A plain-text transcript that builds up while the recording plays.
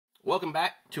Welcome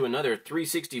back to another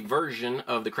 360 version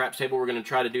of the craps table. We're going to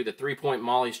try to do the 3-point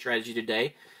molly strategy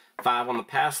today. 5 on the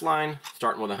pass line,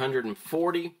 starting with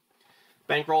 140.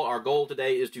 Bankroll, our goal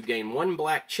today is to gain 1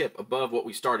 black chip above what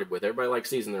we started with. Everybody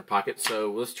likes these in their pocket,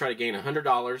 so let's try to gain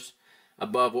 $100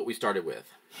 above what we started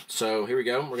with. So here we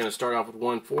go. We're going to start off with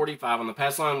 140, 5 on the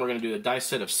pass line. We're going to do a dice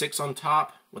set of 6 on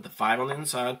top with the 5 on the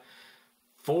inside,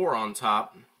 4 on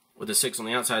top with the 6 on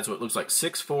the outside, so it looks like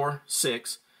 6, 4,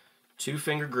 6.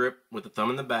 2-finger grip with the thumb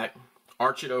in the back,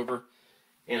 arch it over,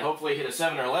 and hopefully hit a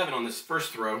 7 or 11 on this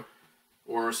first throw,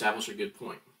 or establish a good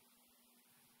point.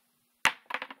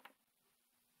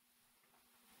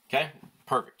 Okay,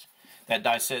 perfect. That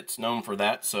die set's known for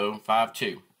that, so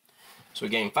 5-2. So we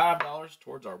gain $5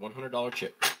 towards our $100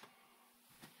 chip.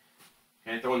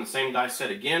 Okay, throw in the same die set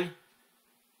again.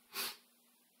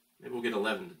 Maybe we'll get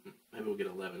 11. Maybe we'll get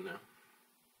 11 now.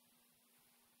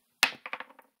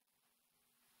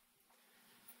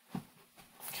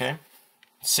 Okay,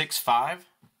 6-5.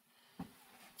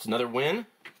 It's another win.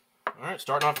 All right,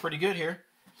 starting off pretty good here.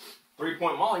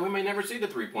 3-point molly. We may never see the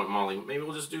 3-point molly. Maybe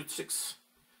we'll just do 6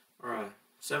 or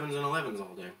 7s and 11s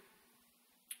all day.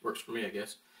 Works for me, I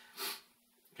guess.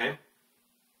 Okay.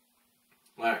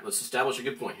 All right, let's establish a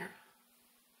good point here.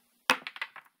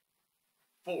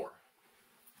 4.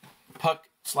 Puck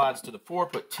slides to the 4.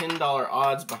 Put $10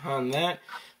 odds behind that.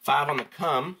 5 on the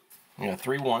come. We got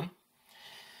 3-1.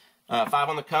 5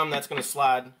 on the come, that's going to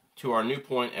slide to our new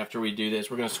point after we do this.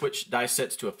 We're going to switch dice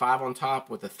sets to a 5 on top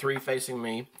with a 3 facing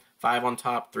me, 5 on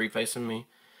top, 3 facing me,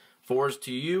 4s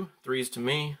to you, 3s to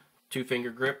me,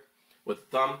 2-finger grip with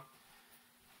the thumb,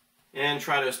 and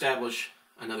try to establish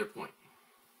another point.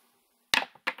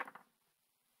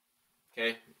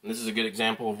 Okay, and this is a good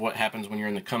example of what happens when you're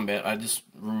in the come bet. I just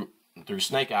threw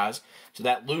snake eyes, so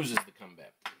that loses the come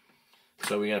bet.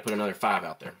 So we got to put another 5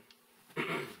 out there.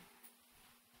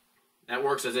 That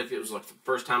works as if it was like the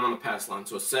first time on the pass line.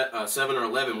 So a 7 or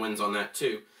 11 wins on that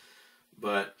too.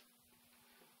 But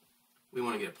we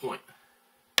want to get a point.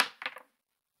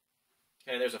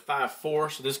 Okay, there's a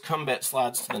 5-4. So this come bet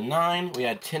slides to the 9. We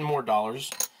add $10 more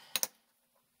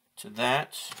to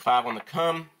that. 5 on the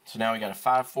come. So now we got a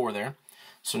 5-4 there.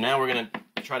 So now we're going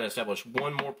to try to establish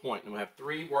 1 more point. And we'll have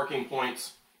 3 working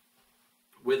points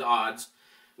with odds,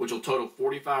 which will total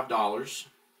 $45.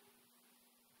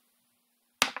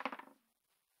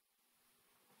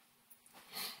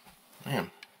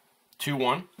 Man,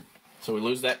 2-1. So we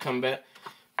lose that come bet.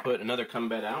 Put another come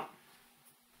bet out.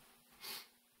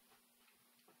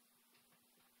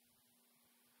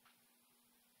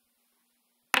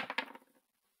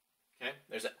 Okay,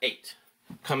 there's an 8.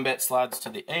 Come bet slides to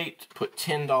the 8. Put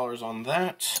 $10 on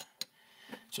that.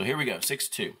 So here we go,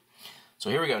 6-2.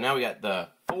 So here we go. Now we got the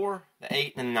 4, the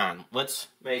 8, and the 9. Let's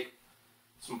make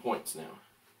some points now.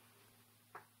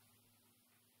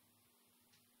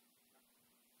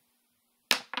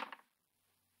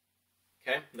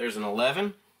 Okay, there's an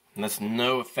 11, and that's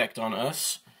no effect on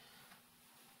us.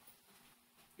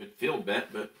 Good field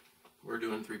bet, but we're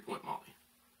doing 3-point molly.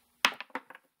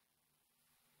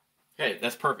 Okay,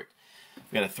 that's perfect.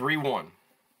 We got a 3-1.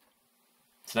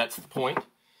 So that's the point.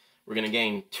 We're going to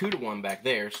gain 2-1 back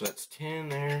there, so that's 10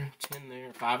 there, 10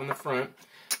 there, 5 in the front.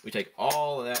 We take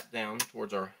all of that down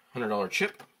towards our $100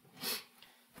 chip.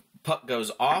 Puck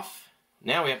goes off.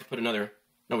 Now we have to put another,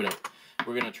 no we don't.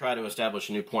 We're going to try to establish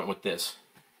a new point with this.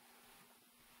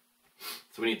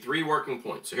 So we need 3 working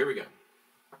points. So here we go.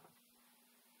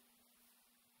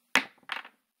 I'm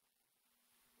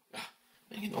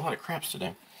getting a lot of craps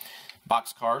today.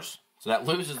 Box cars. So that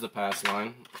loses the pass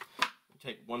line. We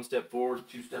take 1 step forward,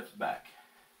 2 steps back.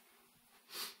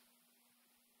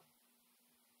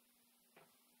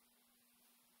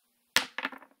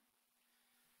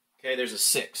 Okay, there's a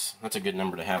 6. That's a good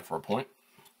number to have for a point.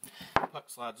 Puck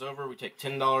slides over. We take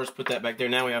 $10, put that back there.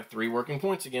 Now we have 3 working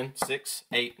points again. 6,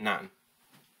 8, 9.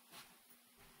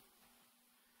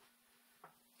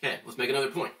 Okay, let's make another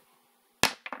point.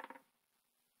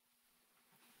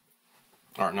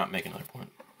 Or not make another point.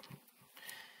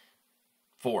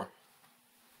 4.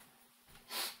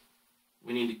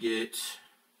 We need to get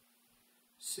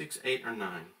 6, 8, or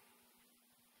 9.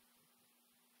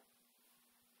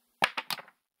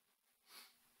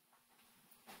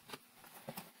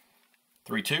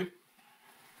 Three, 2.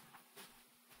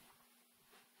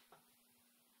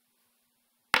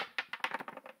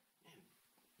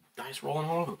 Dice rolling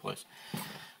all over the place.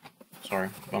 Sorry,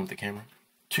 bumped the camera.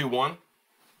 2-1.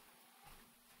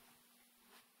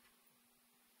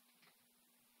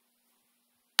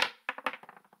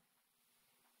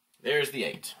 There's the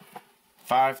 8.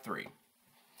 5-3.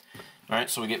 Alright,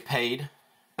 so we get paid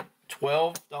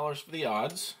 $12 for the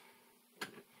odds.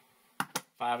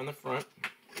 5 in the front.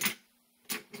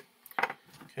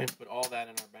 Okay, put all that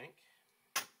in our bank.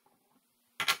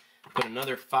 Put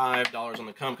another $5 on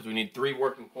the come because we need 3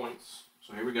 working points.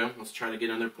 So here we go. Let's try to get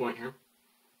another point here.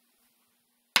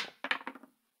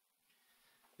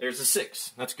 There's a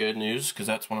 6. That's good news because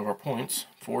that's one of our points.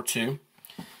 4-2.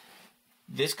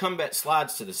 This come bet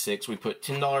slides to the 6. We put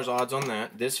 $10 odds on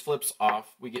that. This flips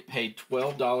off. We get paid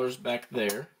 $12 back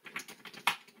there.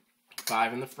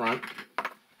 5 in the front.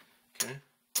 Okay.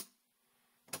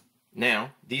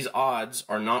 Now, these odds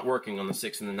are not working on the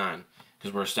 6 and the 9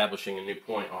 because we're establishing a new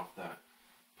point off that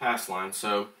pass line.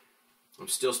 So I'm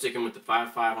still sticking with the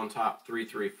 5-5 on top,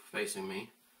 3-3 facing me.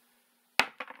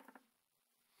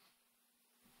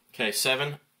 Okay,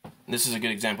 7. This is a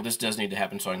good example. This does need to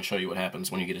happen so I can show you what happens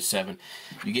when you get a 7.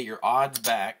 You get your odds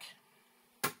back.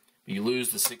 You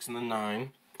lose the 6 and the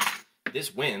 9.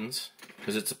 This wins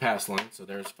because it's a pass line, so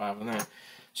there's 5 on that.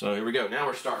 So here we go. Now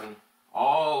we're starting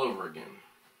all over again.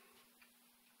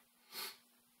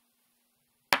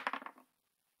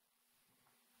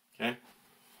 Okay.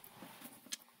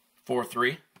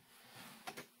 4-3.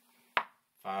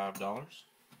 $5.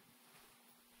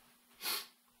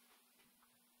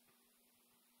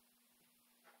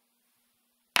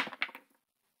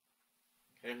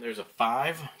 Okay, there's a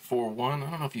 5, 4-1.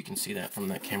 I don't know if you can see that from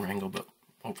that camera angle, but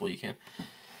hopefully you can.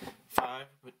 5,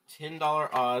 put $10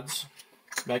 odds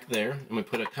back there, and we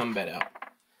put a come bet out.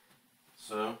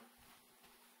 So,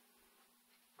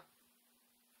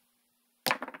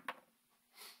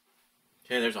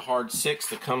 okay, there's a hard 6.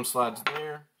 The come slides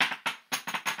there.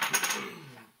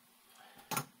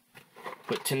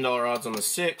 Put $10 odds on the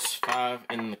 6, 5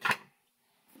 in the come.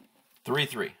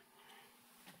 3-3.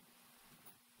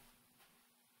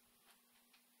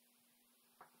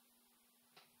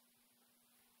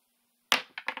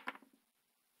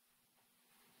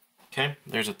 Okay,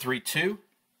 there's a 3-2.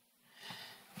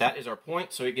 That is our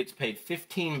point, so it gets paid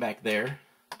 15 back there.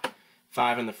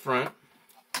 5 in the front.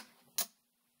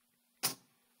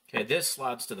 Okay, this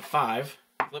slides to the 5.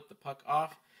 Flip the puck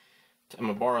off. I'm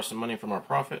going to borrow some money from our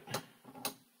profit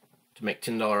to make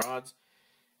 $10 odds.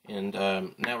 And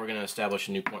now we're going to establish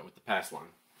a new point with the pass line.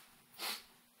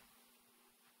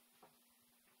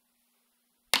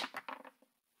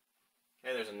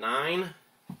 Okay, there's a 9.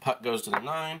 Puck goes to the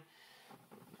 9.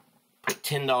 Put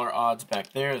 $10 odds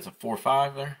back there. That's a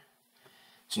 4-5 there.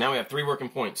 So now we have 3 working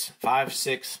points. 5,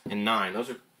 6, and 9.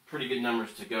 Those are pretty good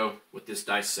numbers to go with this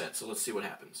dice set. So let's see what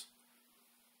happens.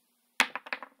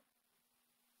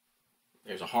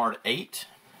 There's a hard 8.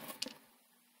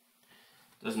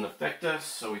 Doesn't affect us,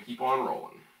 so we keep on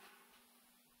rolling.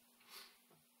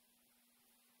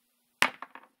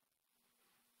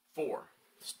 4.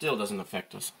 Still doesn't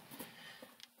affect us.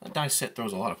 That dice set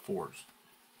throws a lot of 4s.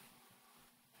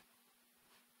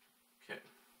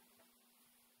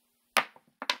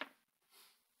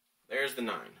 There's the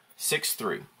 9.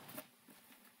 6-3.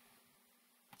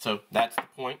 So that's the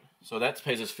point. So that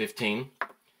pays us 15.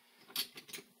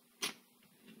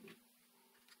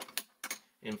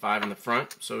 And 5 in the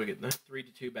front. So we get the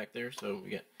 3-2 back there. So we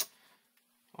get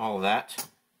all of that.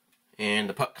 And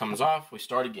the puck comes off. We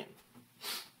start again.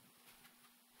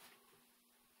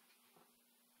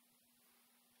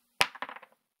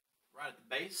 Right at the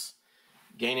base.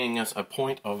 Gaining us a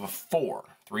point of a 4.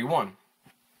 3-1.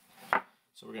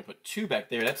 So we're going to put 2 back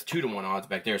there. That's 2-to-1 odds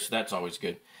back there, so that's always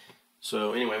good.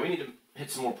 So anyway, we need to hit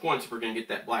some more points if we're going to get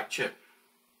that black chip.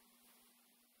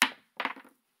 What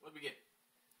did we get?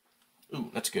 Ooh,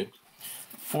 that's good.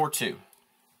 4-2.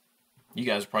 You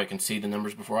guys probably can see the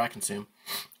numbers before I can see them.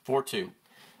 4-2.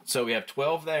 So we have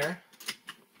 12 there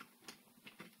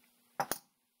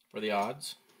for the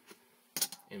odds.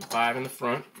 And 5 in the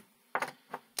front.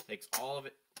 Takes all of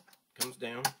it. Comes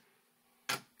down.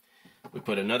 We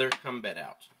put another come bet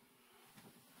out.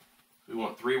 We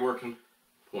want 3 working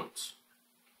points.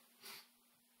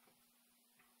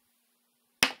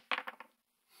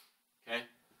 Okay,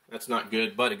 that's not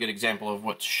good, but a good example of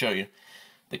what to show you.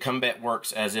 The come bet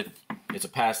works as if it's a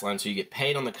pass line, so you get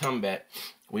paid on the come bet.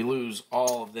 We lose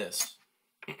all of this.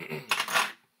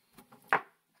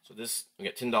 So this, we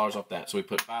get $10 off that. So we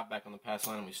put 5 back on the pass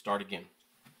line and we start again.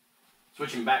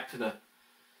 Switching back to the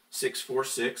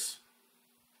 6-4-6.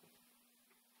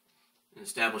 And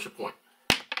establish a point.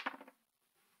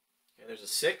 Okay, there's a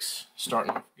 6,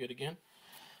 starting off good again.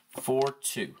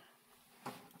 4-2.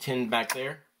 10 back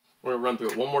there. We're going to run through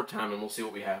it one more time and we'll see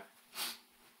what we have.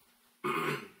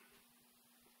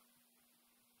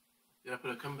 Did I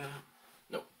put a comeback out?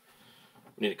 No.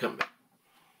 We need a comeback.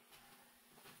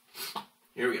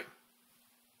 Here we go.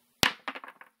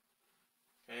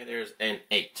 Okay, there's an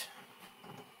 8.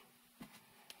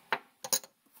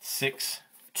 6,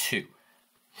 2.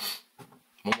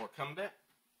 One more comeback.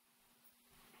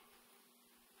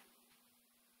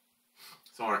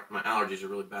 Sorry, my allergies are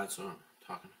really bad, so I'm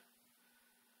talking.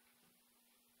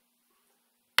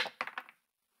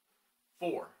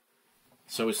 4.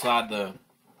 So we slide the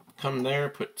come there,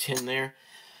 put 10 there.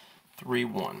 3,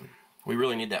 1. We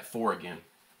really need that 4 again.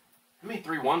 How many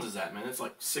 3 1s is that, man? It's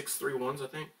like 6 3 1s, I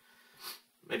think.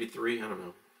 Maybe 3, I don't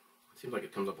know. It seems like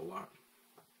it comes up a lot.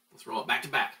 Let's roll it back to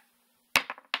back.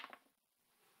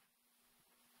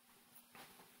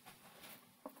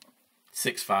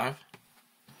 6 5.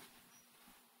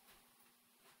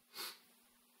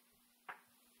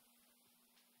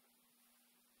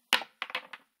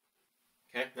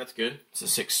 Okay, that's good. It's a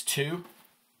 6 2.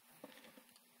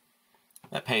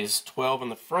 That pays 12 in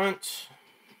the front.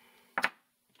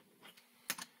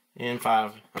 And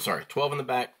 5, I'm sorry, 12 in the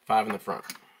back, 5 in the front.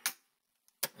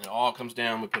 And it all comes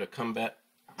down. We put a comeback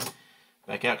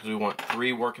back out because we want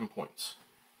 3 working points.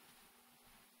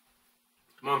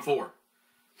 Come on, 4.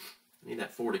 I need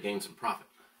that 4 to gain some profit.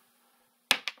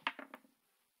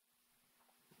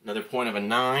 Another point of a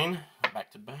 9,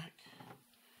 back to back.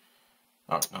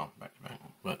 Oh, no, back to back.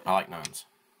 But I like 9s.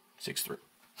 6 3.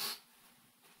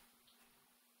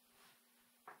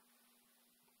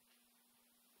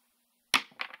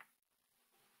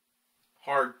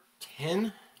 Hard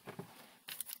 10.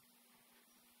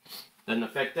 Doesn't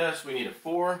affect us. We need a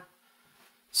 4,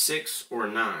 6, or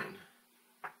 9.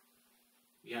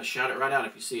 You gotta shout it right out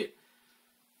if you see it.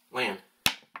 Land.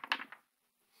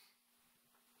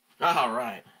 All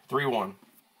right, 3 1.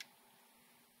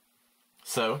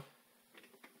 So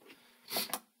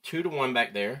 2 to 1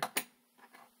 back there.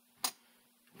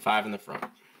 5 in the front.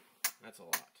 That's a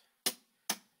lot.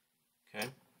 Okay.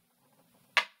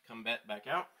 Come back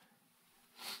out.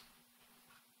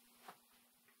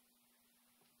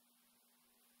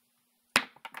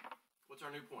 What's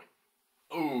our new point?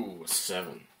 Oh,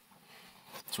 7.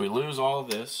 So we lose all of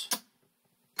this.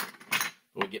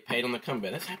 But we get paid on the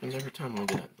comeback. This happens every time we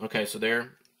do that. Okay, so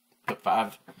there, put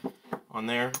 5 on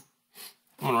there.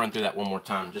 I'm going to run through that one more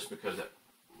time just because that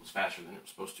was faster than it was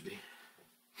supposed to be.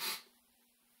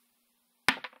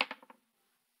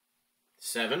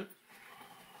 7.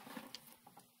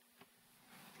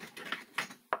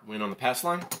 Win on the pass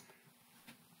line.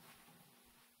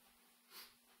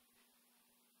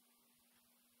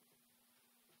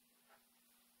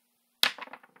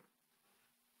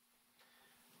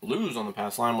 Lose on the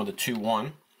pass line with a 2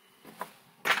 1.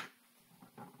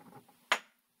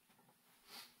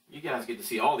 You guys get to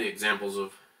see all the examples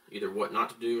of either what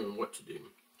not to do and what to do.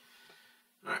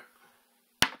 Alright.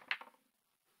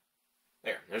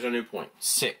 There's our new point.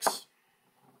 6.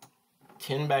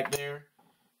 10 back there.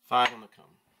 5 on the come.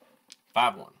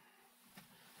 5 1.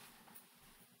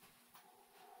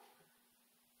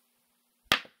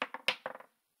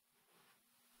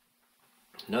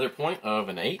 Another point of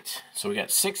an 8. So we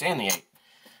got 6 and the 8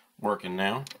 working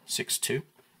now. 6 2.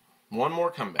 One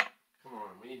more comeback. Come on,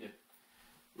 we need to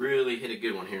really hit a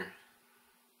good one here.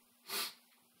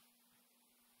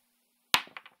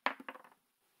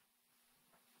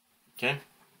 Okay.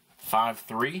 5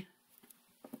 3.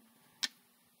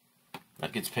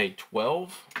 That gets paid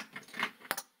 12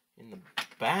 in the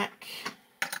back.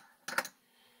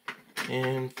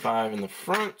 And 5 in the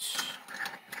front.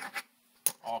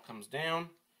 All comes down.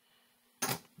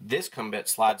 This comeback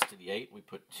slides to the 8. We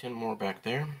put 10 more back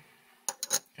there.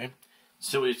 Okay.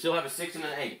 So we still have a 6 and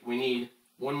an 8. We need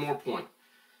one more point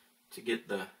to get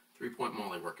the 3-point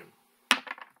molly working.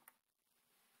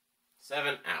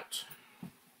 7 out.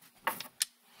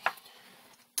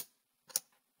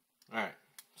 Alright.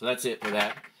 So that's it for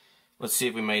that. Let's see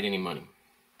if we made any money.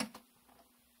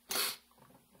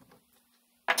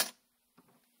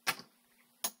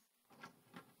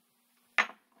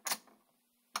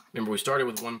 Remember, we started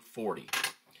with 140.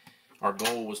 Our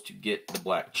goal was to get the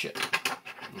black chip.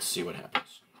 Let's see what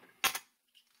happens.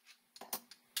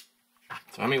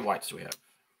 So how many whites do we have?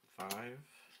 5,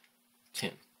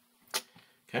 10.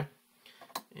 Okay.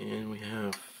 And we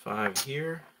have 5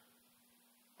 here.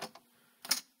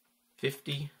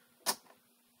 50.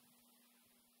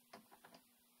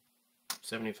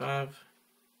 75.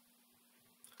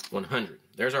 100.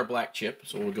 There's our black chip,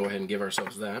 so we'll go ahead and give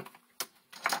ourselves that.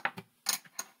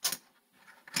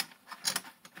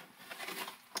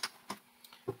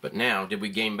 But now, did we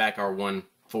gain back our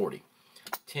 140?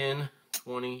 10,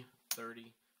 20,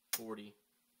 30, 40,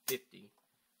 50,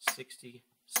 60,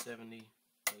 70,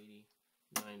 80,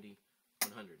 90,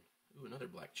 100. Ooh, another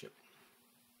black chip.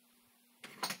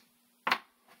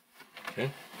 Okay.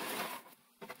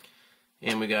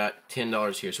 And we got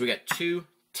 $10 here. So we got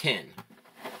 210.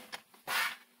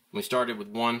 We started with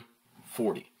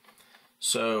 140.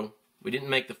 So we didn't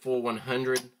make the full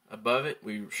 100 above it.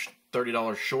 We were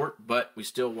 $30 short, but we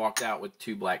still walked out with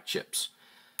 2 black chips.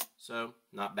 So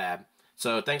not bad.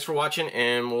 So thanks for watching,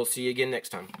 and we'll see you again next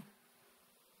time.